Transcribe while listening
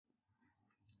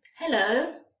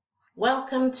Hello,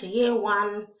 welcome to Year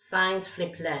 1 Science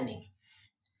Flip Learning.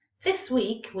 This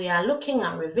week we are looking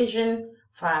at revision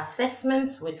for our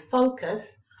assessments with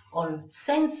focus on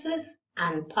senses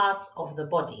and parts of the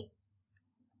body.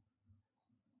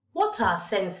 What are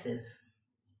senses?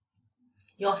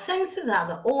 Your senses are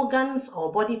the organs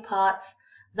or body parts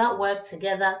that work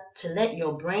together to let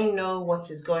your brain know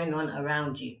what is going on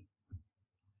around you.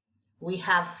 We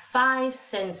have 5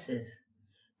 senses.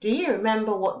 Do you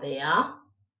remember what they are?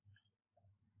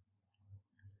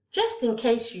 Just in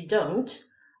case you don't,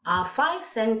 our 5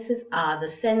 senses are the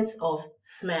sense of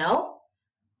smell,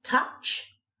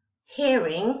 touch,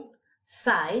 hearing,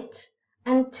 sight,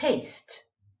 and taste.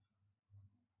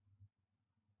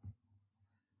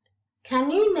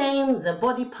 Can you name the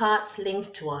body parts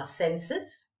linked to our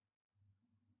senses?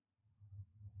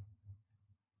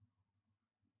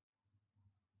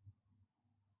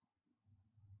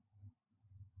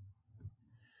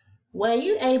 Were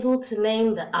you able to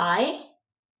name the eye,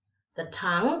 the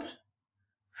tongue,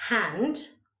 hand,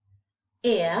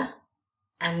 ear,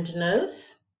 and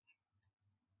nose?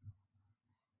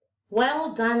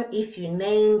 Well done if you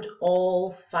named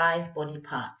all 5 body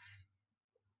parts.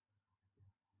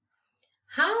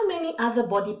 How many other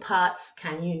body parts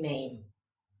can you name?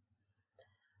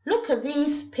 Look at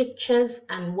these pictures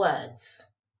and words.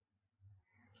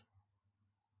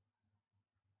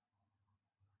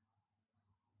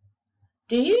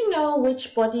 Do you know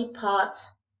which body part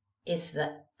is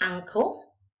the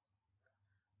ankle,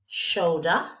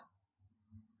 shoulder,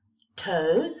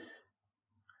 toes,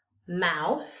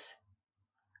 mouth,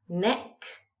 neck,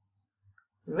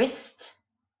 wrist,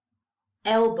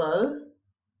 elbow,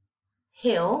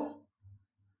 heel,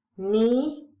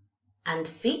 knee, and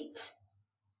feet?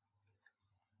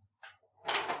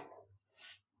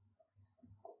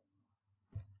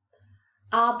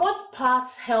 Our body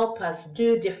parts help us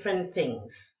do different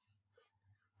things.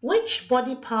 Which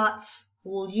body parts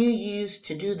will you use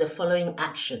to do the following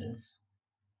actions?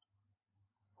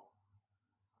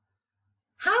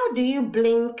 How do you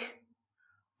blink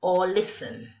or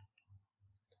listen?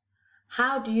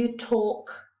 How do you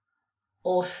talk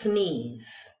or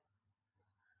sneeze?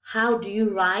 How do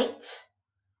you write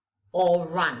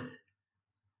or run?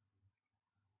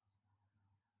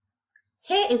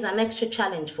 Here is an extra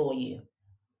challenge for you.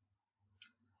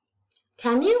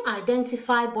 Can you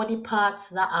identify body parts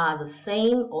that are the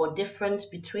same or different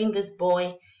between this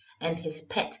boy and his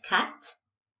pet cat?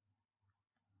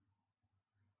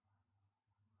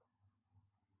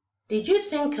 Did you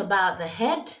think about the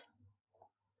head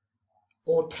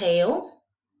or tail,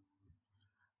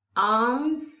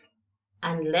 arms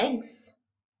and legs,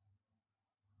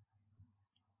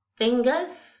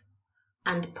 fingers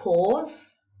and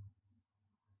paws,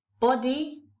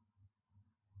 body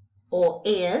or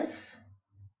ears,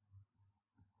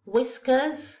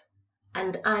 whiskers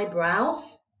and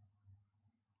eyebrows?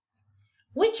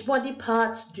 Which body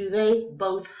parts do they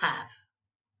both have?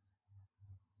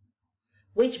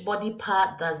 Which body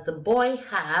part does the boy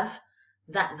have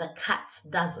that the cat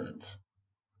doesn't?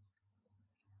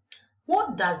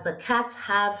 What does the cat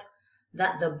have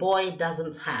that the boy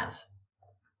doesn't have?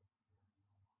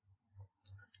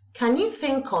 Can you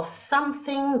think of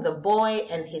something the boy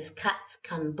and his cat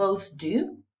can both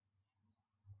do?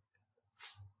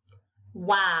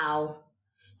 Wow,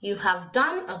 you have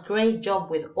done a great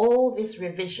job with all this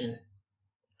revision.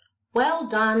 Well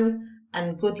done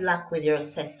and good luck with your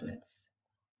assessments.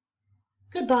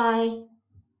 Goodbye.